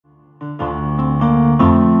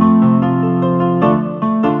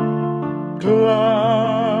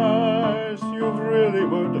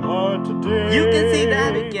You can see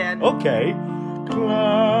that again. Okay.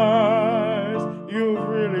 Class, you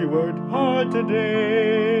really worked hard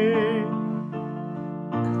today.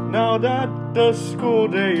 Now that the school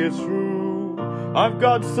day is through, I've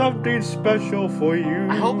got something special for you.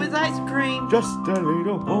 I hope it's ice cream. Just a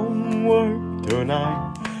little homework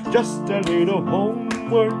tonight. Just a little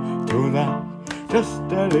homework tonight. Just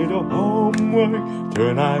a little homework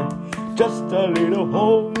tonight. Just a little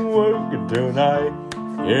homework tonight.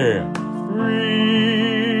 Yeah.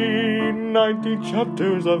 Read 90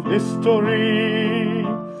 chapters of history.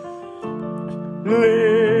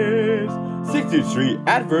 List 63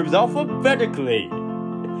 adverbs alphabetically.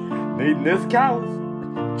 Neatness counts.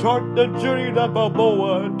 Chart the journey that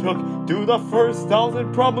Balboa took. Do the first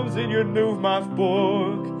 1,000 problems in your new math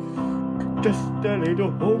book. Just a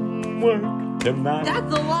little homework tonight.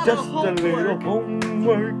 That's a lot Just of homework. a little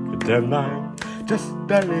homework tonight. Just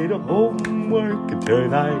a little homework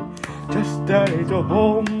tonight. Just a little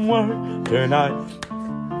homework tonight.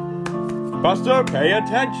 Buster, pay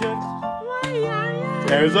attention.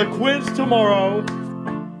 There's a quiz tomorrow.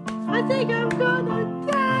 I think I'm gonna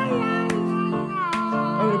die.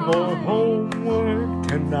 A little more homework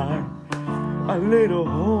tonight. A little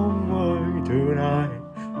homework tonight.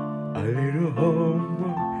 A little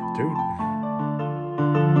homework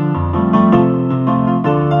tonight.